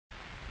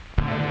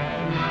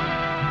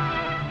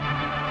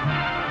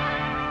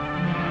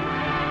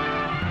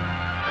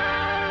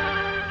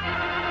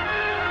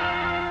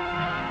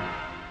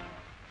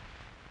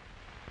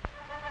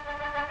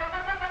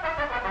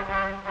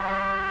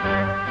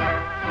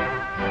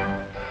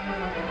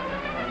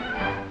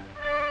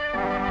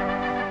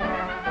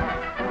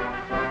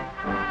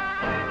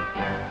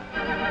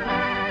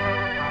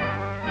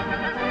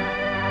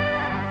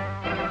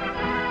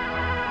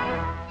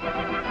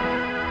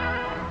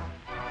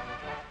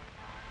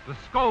The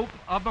scope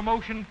of the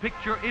motion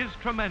picture is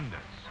tremendous.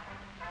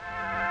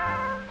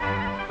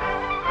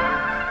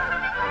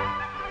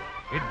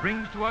 It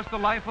brings to us the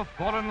life of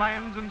foreign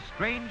lands and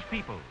strange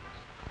peoples.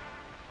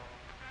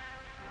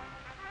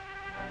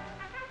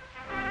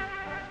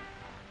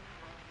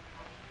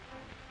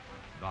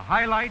 The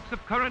highlights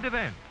of current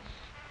events.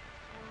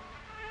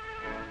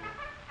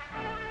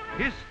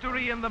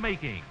 History in the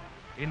making,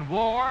 in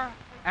war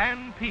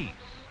and peace.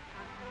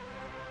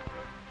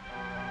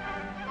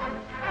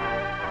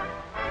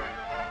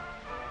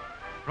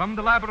 From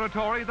the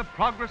laboratory, the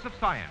progress of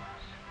science.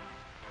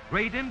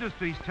 Great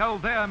industries tell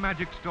their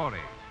magic story.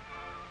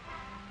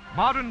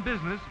 Modern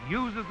business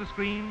uses the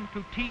screen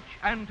to teach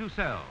and to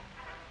sell.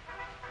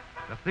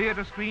 The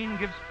theater screen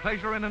gives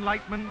pleasure and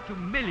enlightenment to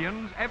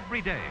millions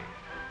every day.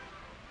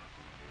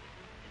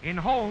 In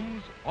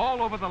homes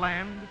all over the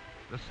land,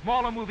 the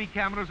smaller movie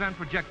cameras and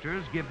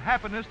projectors give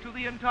happiness to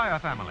the entire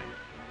family.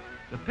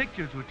 The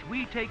pictures which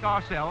we take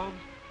ourselves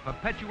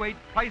perpetuate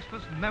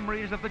priceless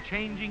memories of the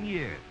changing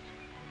years.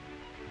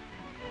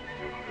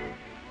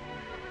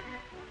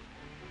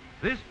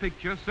 This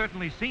picture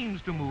certainly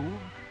seems to move,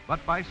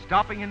 but by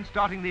stopping and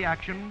starting the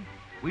action,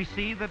 we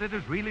see that it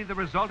is really the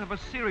result of a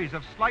series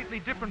of slightly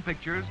different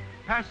pictures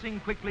passing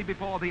quickly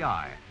before the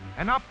eye,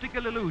 an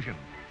optical illusion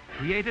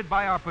created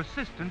by our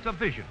persistence of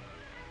vision.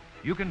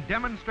 You can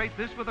demonstrate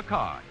this with a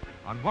card.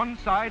 On one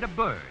side, a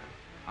bird.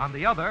 On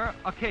the other,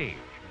 a cage.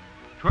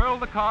 Twirl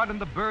the card and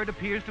the bird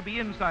appears to be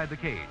inside the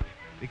cage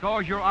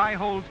because your eye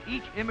holds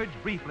each image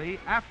briefly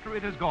after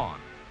it has gone.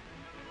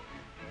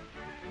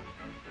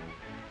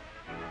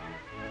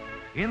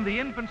 In the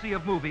infancy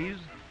of movies,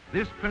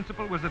 this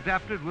principle was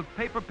adapted with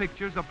paper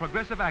pictures of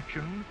progressive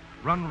action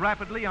run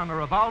rapidly on a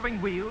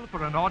revolving wheel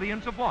for an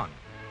audience of one.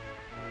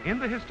 In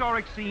the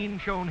historic scene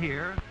shown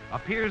here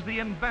appears the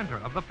inventor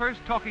of the first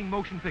talking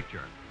motion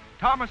picture,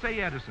 Thomas A.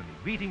 Edison,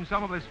 greeting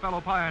some of his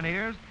fellow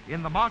pioneers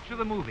in the March of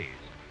the Movies.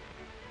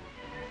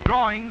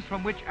 Drawings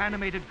from which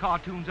animated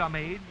cartoons are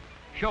made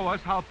show us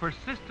how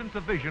persistence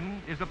of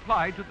vision is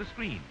applied to the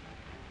screen.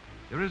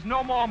 There is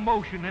no more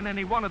motion in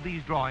any one of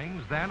these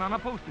drawings than on a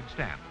postage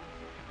stamp,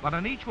 but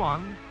on each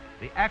one,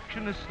 the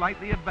action is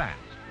slightly advanced.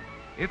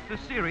 If the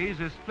series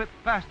is flipped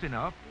fast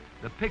enough,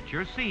 the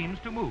picture seems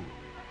to move.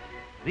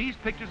 These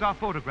pictures are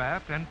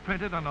photographed and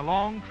printed on a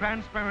long,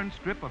 transparent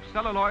strip of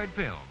celluloid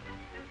film.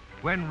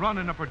 When run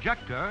in a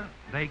projector,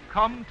 they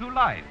come to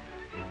life.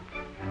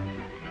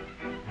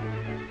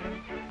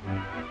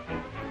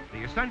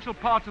 The essential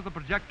parts of the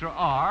projector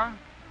are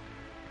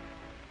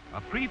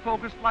a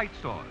pre-focused light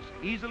source,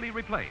 easily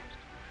replaced.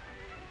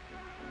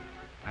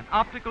 An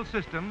optical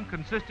system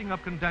consisting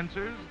of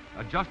condensers,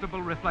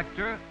 adjustable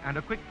reflector, and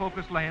a quick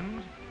focus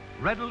lens,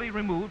 readily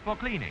removed for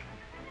cleaning.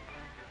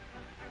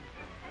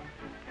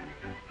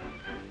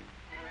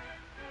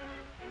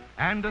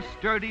 And a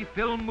sturdy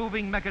film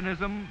moving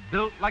mechanism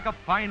built like a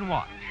fine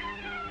watch.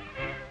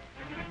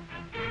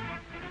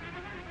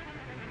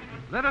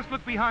 Let us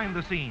look behind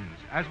the scenes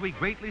as we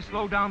greatly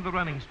slow down the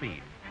running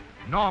speed.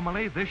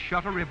 Normally, this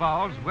shutter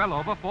revolves well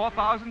over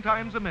 4,000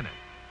 times a minute.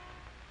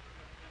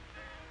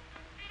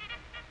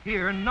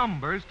 Here,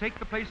 numbers take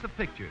the place of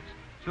pictures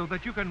so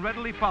that you can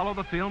readily follow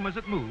the film as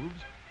it moves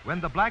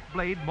when the black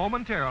blade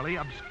momentarily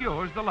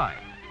obscures the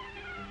light.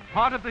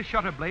 Part of the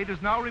shutter blade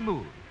is now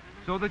removed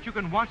so that you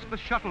can watch the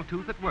shuttle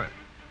tooth at work.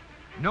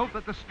 Note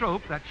that the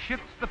stroke that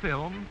shifts the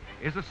film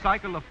is a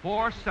cycle of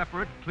 4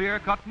 separate,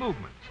 clear-cut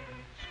movements.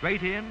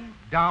 Straight in,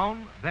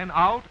 down, then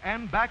out,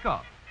 and back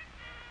up.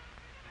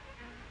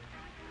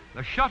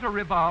 The shutter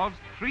revolves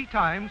 3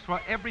 times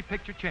for every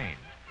picture change,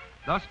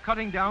 thus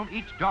cutting down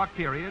each dark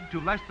period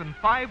to less than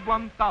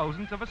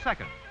 5/1000ths of a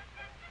second.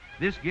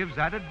 This gives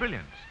added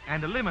brilliance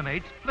and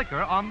eliminates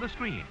flicker on the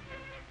screen.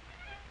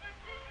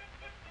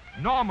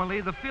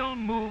 Normally, the film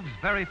moves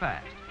very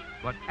fast,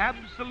 but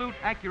absolute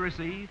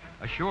accuracy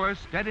assures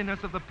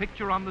steadiness of the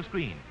picture on the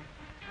screen.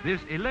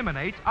 This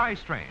eliminates eye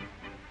strain.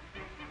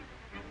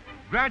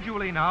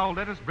 Gradually now,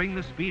 let us bring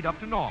the speed up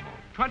to normal,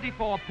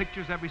 24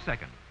 pictures every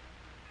second.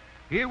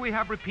 Here we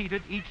have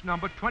repeated each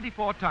number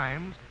 24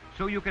 times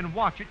so you can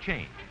watch it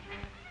change.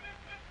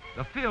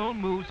 The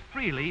film moves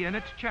freely in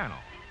its channel.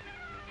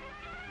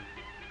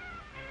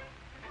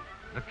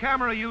 The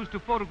camera used to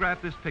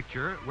photograph this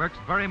picture works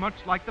very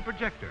much like the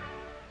projector,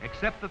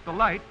 except that the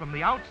light from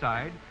the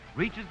outside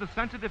reaches the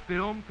sensitive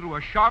film through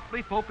a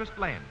sharply focused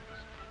lens.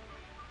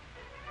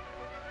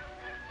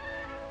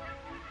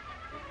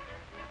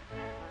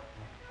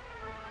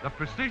 The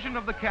precision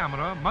of the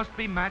camera must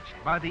be matched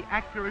by the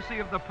accuracy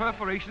of the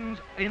perforations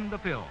in the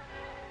film.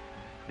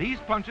 These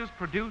punches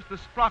produce the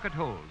sprocket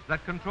holes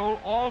that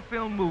control all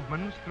film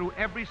movements through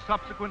every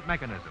subsequent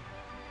mechanism.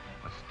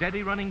 A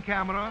steady running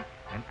camera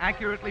and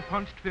accurately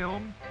punched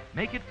film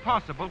make it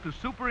possible to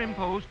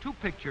superimpose 2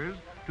 pictures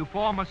to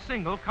form a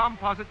single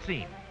composite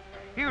scene.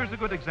 Here's a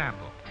good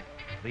example.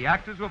 The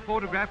actors were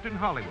photographed in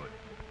Hollywood.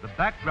 The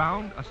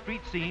background, a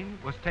street scene,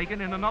 was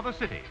taken in another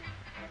city.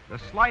 The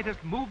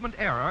slightest movement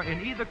error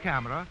in either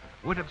camera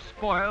would have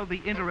spoiled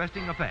the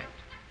interesting effect.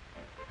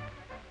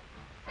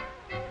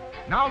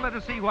 Now let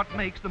us see what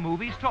makes the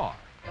movies talk.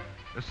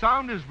 The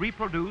sound is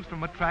reproduced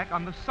from a track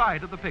on the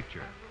side of the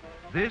picture.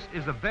 This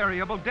is a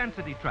variable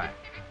density track,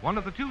 one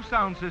of the two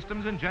sound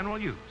systems in general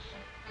use.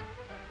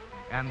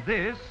 And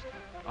this,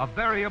 a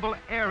variable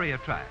area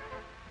track.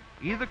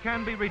 Either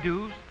can be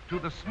reduced to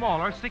the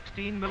smaller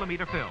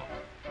 16mm film.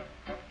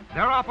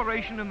 Their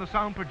operation in the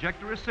sound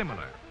projector is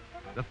similar.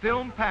 The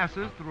film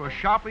passes through a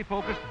sharply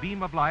focused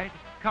beam of light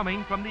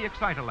coming from the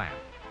exciter lamp.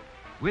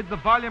 With the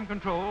volume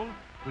control,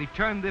 we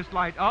turn this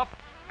light up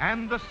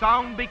and the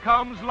sound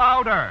becomes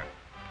louder.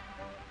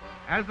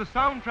 As the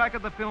soundtrack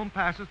of the film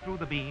passes through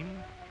the beam,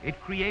 it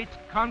creates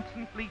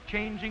constantly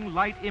changing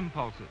light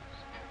impulses.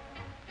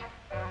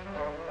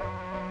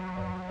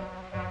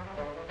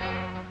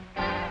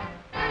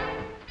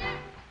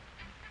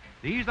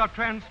 These are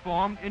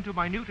transformed into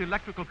minute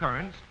electrical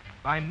currents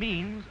by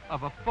means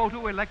of a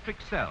photoelectric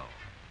cell,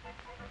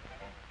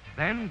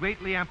 then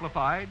greatly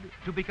amplified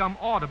to become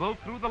audible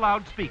through the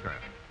loudspeaker.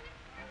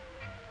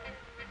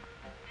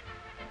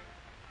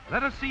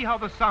 Let us see how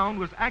the sound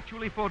was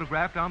actually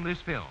photographed on this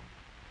film.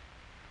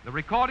 The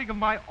recording of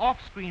my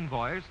off-screen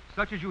voice,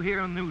 such as you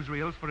hear in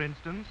newsreels, for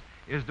instance,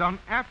 is done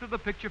after the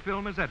picture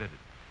film is edited.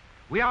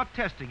 We are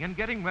testing and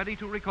getting ready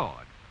to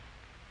record.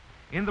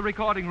 In the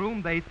recording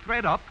room, they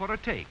thread up for a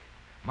take.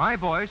 My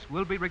voice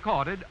will be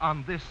recorded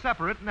on this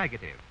separate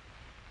negative.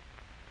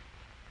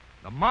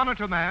 The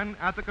monitor man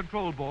at the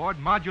control board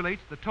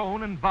modulates the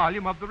tone and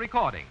volume of the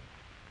recording.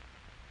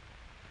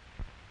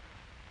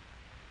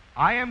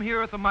 I am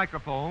here at the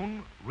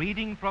microphone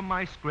reading from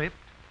my script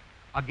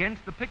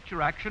against the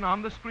picture action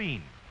on the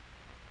screen.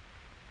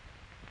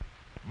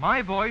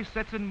 My voice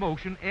sets in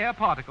motion air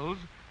particles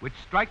which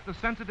strike the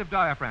sensitive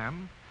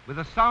diaphragm with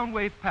a sound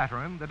wave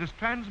pattern that is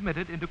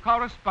transmitted into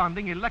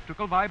corresponding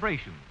electrical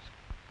vibrations.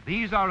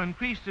 These are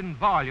increased in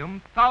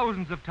volume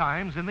thousands of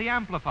times in the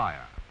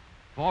amplifier,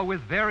 for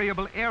with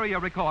variable area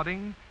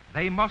recording,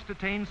 they must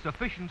attain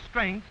sufficient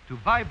strength to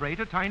vibrate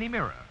a tiny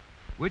mirror,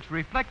 which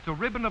reflects a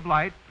ribbon of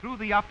light through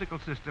the optical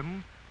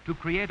system to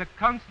create a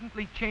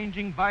constantly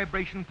changing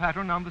vibration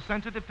pattern on the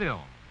sensitive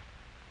film.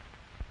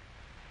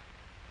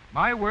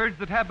 My words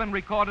that have been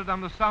recorded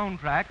on the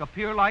soundtrack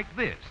appear like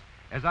this,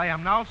 as I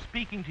am now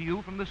speaking to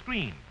you from the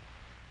screen.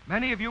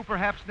 Many of you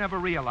perhaps never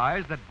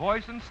realize that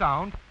voice and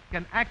sound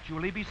can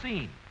actually be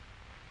seen.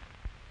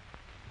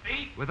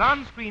 With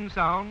on-screen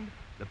sound,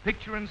 the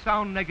picture and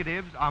sound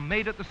negatives are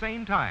made at the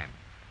same time,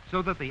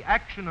 so that the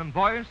action and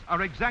voice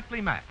are exactly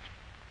matched.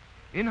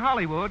 In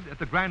Hollywood, at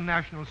the Grand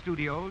National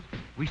Studios,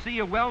 we see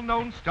a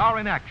well-known star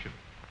in action.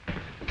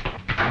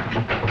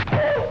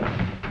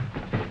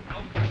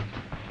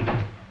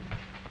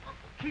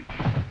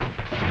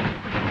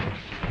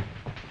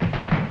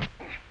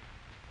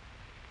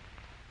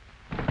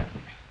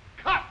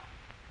 Cut!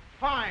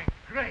 Fine,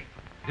 great.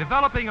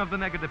 Developing of the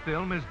negative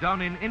film is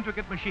done in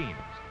intricate machines,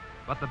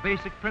 but the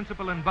basic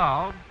principle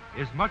involved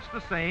is much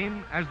the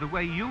same as the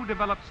way you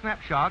develop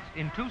snapshots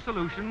in two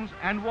solutions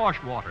and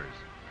wash waters.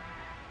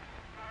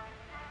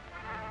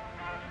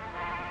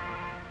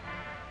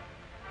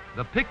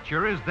 The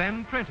picture is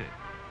then printed.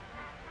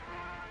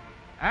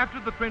 After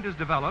the print is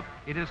developed,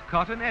 it is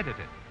cut and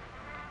edited.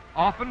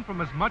 Often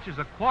from as much as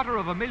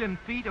 250,000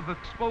 feet of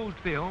exposed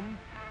film,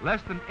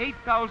 less than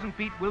 8,000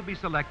 feet will be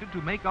selected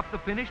to make up the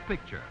finished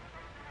picture.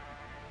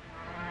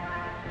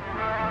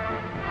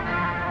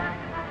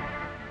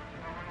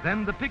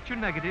 Then the picture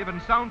negative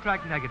and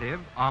soundtrack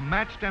negative are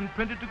matched and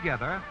printed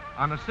together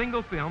on a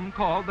single film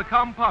called the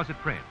composite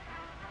print.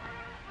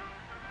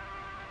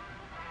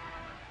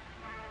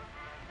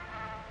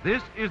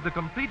 This is the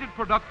completed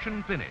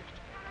production finished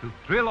to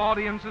thrill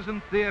audiences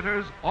in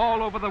theaters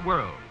all over the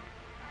world.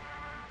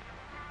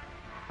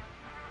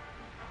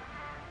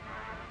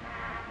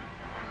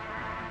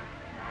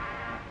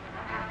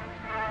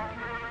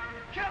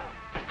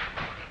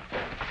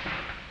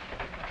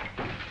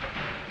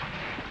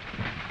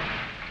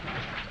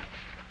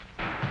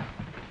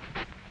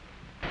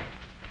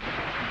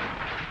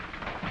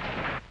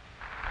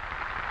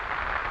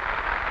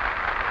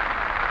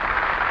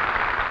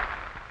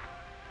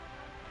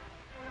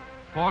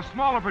 For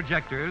smaller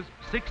projectors,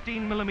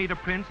 16mm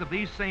prints of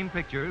these same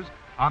pictures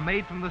are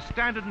made from the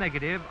standard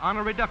negative on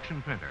a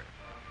reduction printer.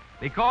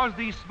 Because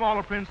these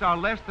smaller prints are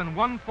less than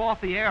 1/4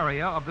 the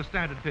area of the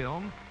standard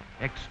film,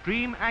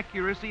 extreme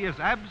accuracy is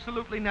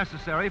absolutely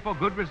necessary for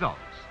good results.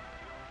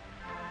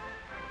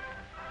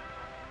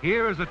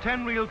 Here is a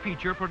 10-reel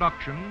feature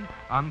production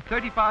on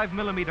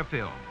 35mm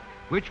film,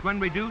 which when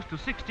reduced to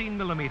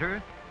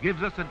 16mm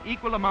gives us an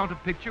equal amount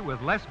of picture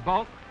with less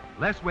bulk,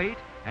 less weight,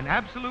 and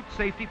absolute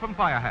safety from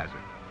fire hazard.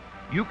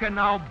 You can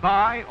now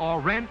buy or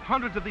rent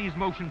hundreds of these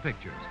motion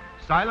pictures,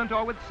 silent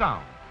or with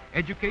sound,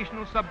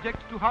 educational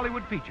subjects to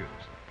Hollywood features.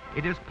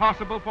 It is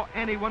possible for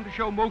anyone to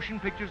show motion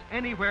pictures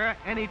anywhere,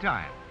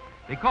 anytime,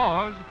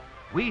 because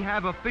we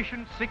have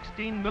efficient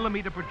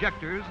 16mm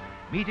projectors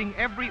meeting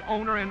every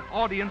owner and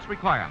audience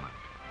requirement.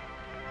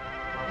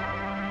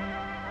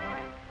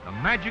 The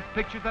magic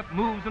picture that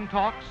moves and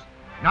talks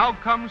now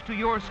comes to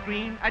your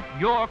screen at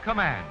your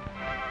command.